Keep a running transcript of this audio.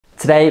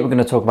Today we're going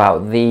to talk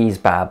about these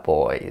bad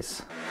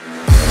boys.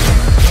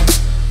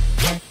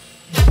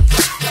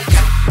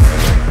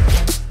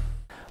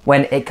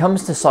 When it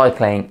comes to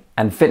cycling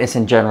and fitness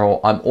in general,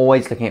 I'm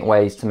always looking at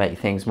ways to make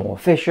things more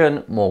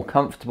efficient, more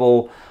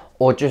comfortable,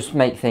 or just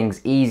make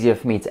things easier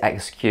for me to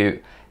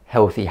execute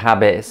healthy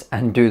habits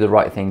and do the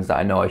right things that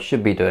I know I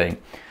should be doing.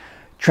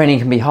 Training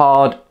can be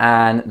hard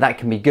and that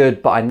can be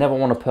good, but I never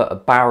want to put a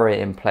barrier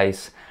in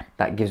place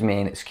that gives me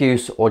an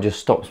excuse or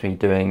just stops me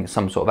doing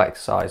some sort of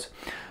exercise.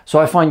 So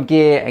I find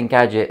gear and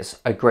gadgets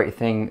a great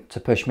thing to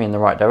push me in the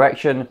right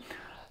direction.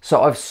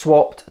 So I've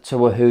swapped to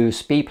Wahoo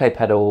Speedplay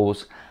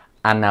Pedals,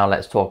 and now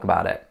let's talk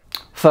about it.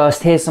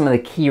 First, here's some of the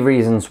key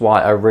reasons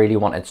why I really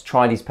wanted to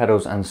try these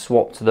pedals and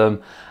swap to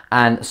them,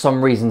 and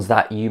some reasons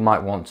that you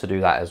might want to do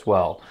that as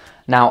well.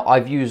 Now,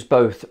 I've used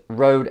both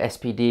road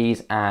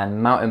SPDs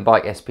and mountain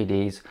bike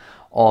SPDs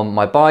on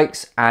my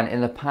bikes, and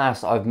in the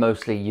past I've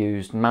mostly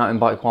used mountain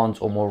bike ones,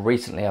 or more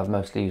recently I've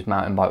mostly used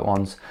mountain bike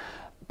ones.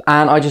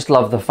 And I just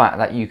love the fact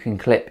that you can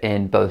clip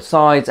in both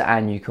sides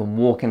and you can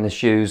walk in the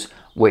shoes,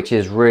 which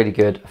is really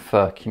good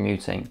for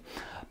commuting.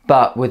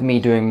 But with me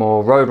doing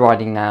more road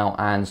riding now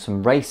and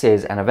some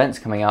races and events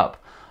coming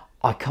up,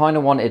 I kind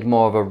of wanted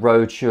more of a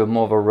road shoe,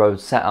 more of a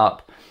road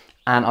setup.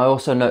 And I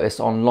also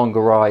noticed on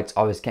longer rides,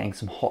 I was getting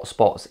some hot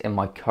spots in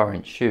my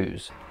current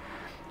shoes.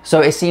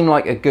 So it seemed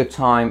like a good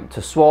time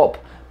to swap,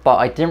 but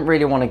I didn't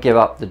really want to give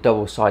up the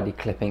double-sided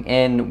clipping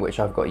in,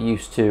 which I've got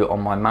used to on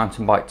my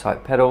mountain bike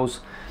type pedals.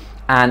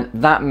 And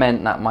that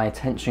meant that my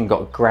attention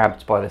got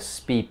grabbed by the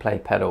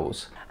Speedplay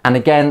pedals. And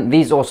again,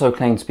 these also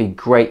claim to be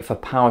great for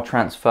power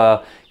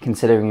transfer,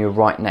 considering you're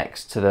right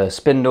next to the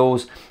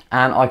spindles.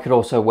 And I could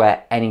also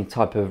wear any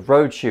type of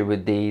road shoe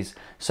with these,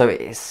 so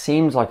it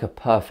seems like a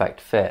perfect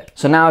fit.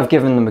 So now I've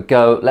given them a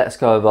go, let's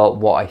go over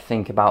what I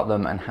think about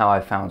them and how I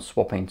found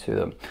swapping to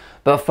them.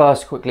 But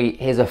first, quickly,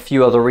 here's a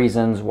few other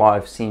reasons why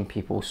I've seen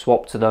people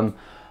swap to them.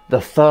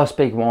 The first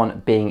big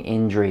one being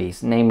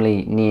injuries,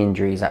 namely knee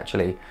injuries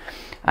actually.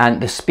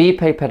 And the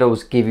Speedplay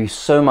pedals give you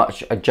so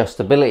much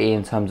adjustability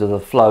in terms of the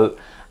float,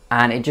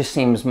 and it just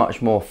seems much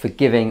more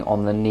forgiving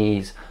on the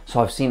knees.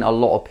 So I've seen a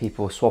lot of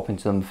people swapping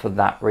to them for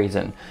that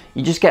reason.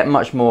 You just get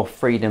much more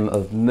freedom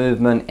of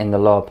movement in the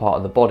lower part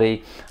of the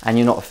body, and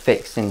you're not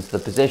fixed into the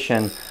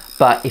position.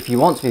 But if you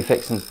want to be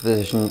fixed into the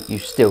position, you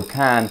still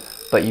can,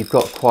 but you've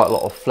got quite a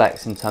lot of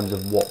flex in terms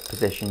of what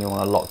position you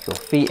want to lock your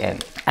feet in.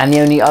 And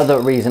the only other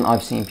reason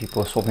I've seen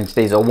people swapping to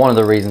these, or one of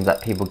the reasons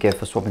that people give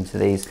for swapping to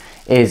these,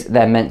 is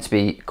they're meant to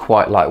be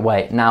quite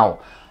lightweight. Now,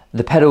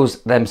 the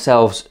pedals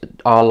themselves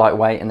are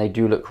lightweight and they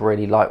do look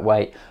really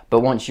lightweight,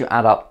 but once you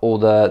add up all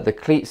the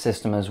cleat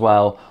system as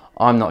well,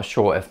 I'm not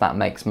sure if that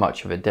makes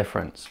much of a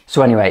difference.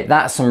 So anyway,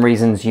 that's some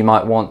reasons you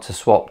might want to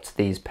swap to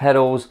these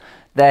pedals.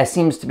 There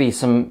seems to be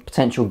some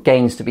potential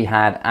gains to be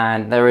had,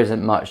 and there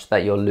isn't much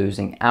that you're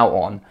losing out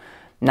on.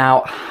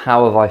 Now,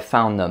 how have I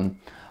found them?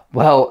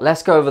 Well,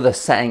 let's go over the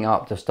setting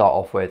up to start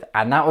off with,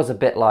 and that was a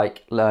bit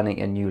like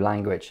learning a new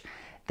language.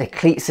 The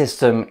cleat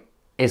system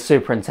is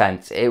super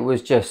intense. It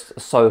was just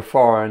so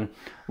foreign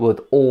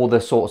with all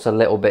the sorts of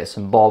little bits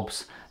and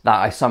bobs that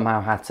I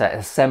somehow had to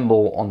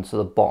assemble onto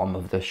the bottom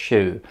of the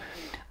shoe.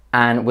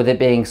 And with it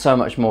being so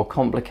much more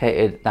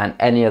complicated than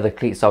any other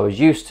cleats I was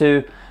used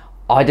to,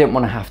 I didn't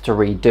want to have to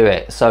redo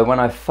it. So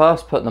when I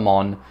first put them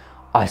on,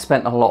 I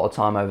spent a lot of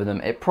time over them.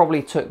 It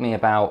probably took me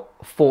about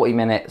 40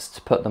 minutes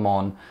to put them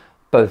on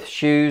both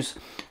shoes,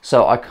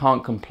 so I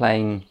can't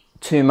complain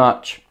too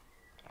much.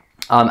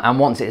 And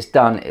once it's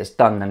done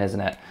then, isn't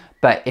it?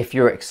 But if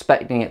you're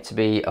expecting it to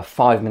be a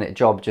 5-minute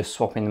job just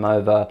swapping them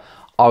over,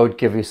 I would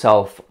give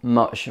yourself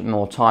much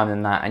more time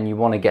than that, and you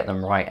want to get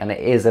them right, and it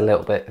is a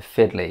little bit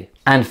fiddly.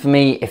 And for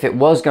me, if it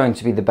was going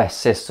to be the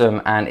best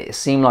system and it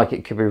seemed like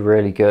it could be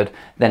really good,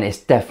 then it's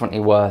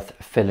definitely worth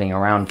fiddling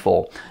around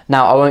for.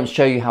 Now, I won't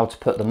show you how to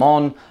put them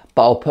on,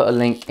 but I'll put a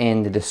link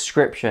in the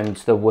description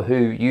to the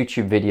Wahoo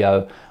YouTube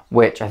video,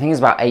 which I think is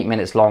about 8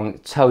 minutes long.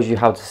 It tells you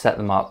how to set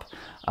them up.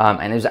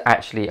 And it was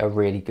actually a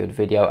really good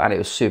video, and it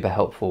was super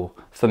helpful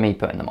for me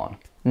putting them on.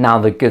 Now,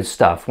 the good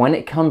stuff. When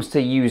it comes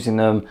to using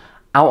them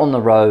out on the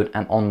road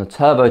and on the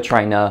turbo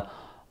trainer,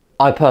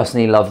 I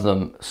personally love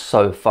them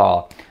so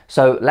far.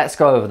 So let's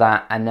go over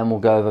that, and then we'll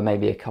go over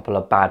maybe a couple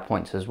of bad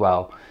points as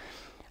well.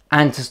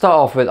 And to start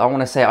off with, I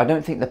want to say I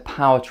don't think the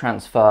power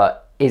transfer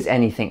is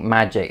anything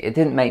magic. It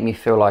didn't make me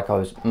feel like I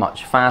was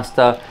much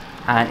faster,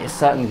 and it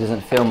certainly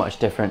doesn't feel much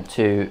different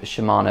to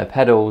Shimano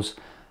pedals.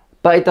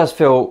 But it does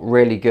feel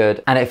really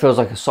good, and it feels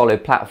like a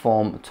solid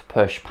platform to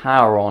push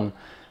power on.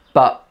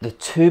 But the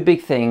two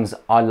big things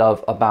I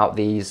love about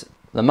these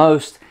the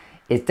most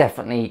is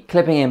definitely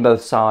clipping in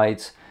both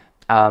sides,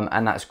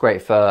 and that's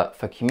great for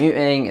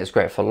commuting, it's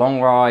great for long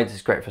rides,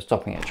 it's great for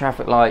stopping at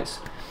traffic lights,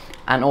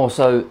 and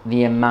also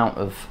the amount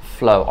of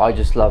flow. I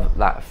just love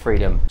that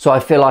freedom. So I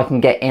feel I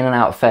can get in and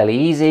out fairly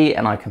easy,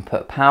 and I can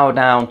put power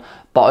down,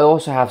 but I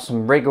also have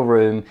some wriggle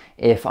room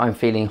if I'm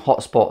feeling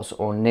hot spots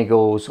or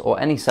niggles or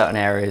any certain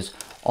areas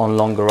on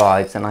longer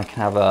rides, and I can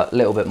have a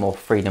little bit more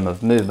freedom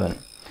of movement.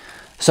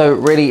 So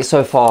really,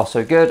 so far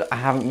so good. I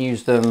haven't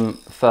used them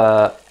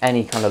for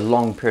any kind of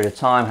long period of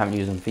time, haven't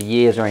used them for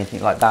years or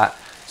anything like that.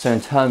 So in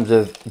terms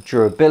of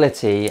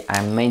durability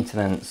and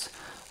maintenance,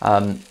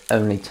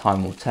 only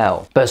time will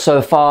tell. But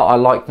so far I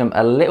like them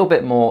a little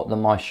bit more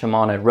than my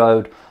Shimano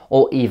Road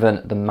or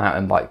even the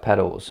mountain bike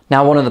pedals.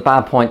 Now, one of the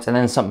bad points, and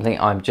then something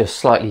I'm just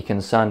slightly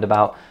concerned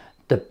about,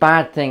 the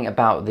bad thing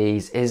about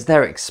these is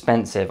they're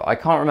expensive. I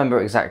can't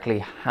remember exactly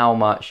how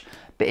much,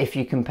 but if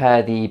you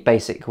compare the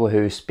basic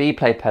Wahoo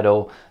Speedplay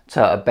pedal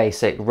to a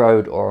basic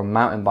road or a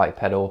mountain bike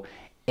pedal,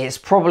 it's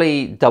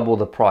probably double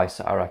the price,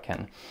 I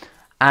reckon.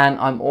 And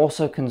I'm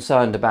also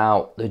concerned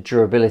about the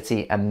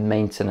durability and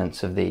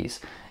maintenance of these.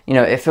 You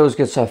know, it feels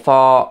good so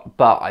far,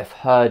 but I've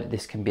heard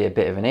this can be a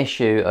bit of an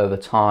issue over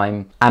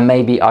time, and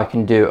maybe I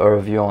can do a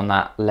review on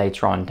that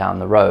later on down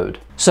the road.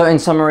 So in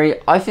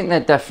summary, I think they're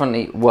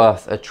definitely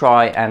worth a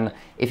try, and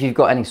if you've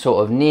got any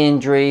sort of knee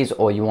injuries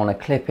or you want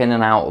to clip in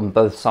and out on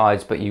both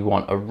sides but you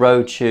want a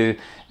road shoe,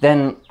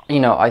 then, you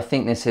know, I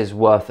think this is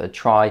worth a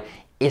try.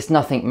 It's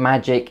nothing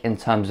magic in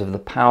terms of the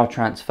power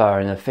transfer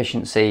and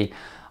efficiency.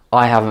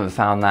 I haven't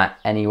found that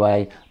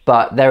anyway,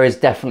 but there is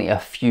definitely a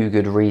few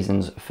good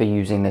reasons for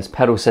using this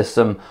pedal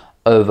system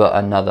over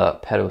another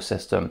pedal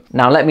system.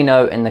 Now let me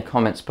know in the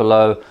comments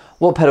below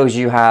what pedals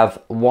you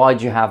have, why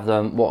do you have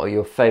them, what are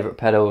your favorite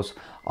pedals.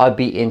 I'd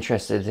be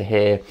interested to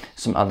hear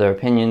some other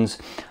opinions.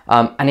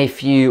 And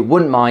if you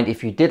wouldn't mind,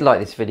 if you did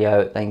like this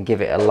video, then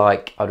give it a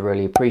like, I'd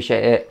really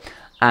appreciate it.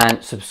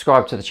 And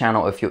subscribe to the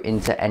channel if you're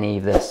into any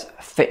of this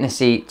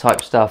fitnessy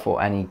type stuff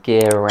or any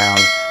gear around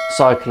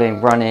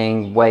cycling,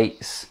 running,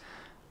 weights,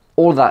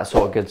 all that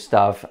sort of good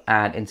stuff.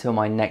 And until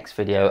my next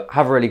video,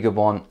 have a really good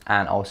one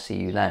and I'll see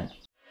you then.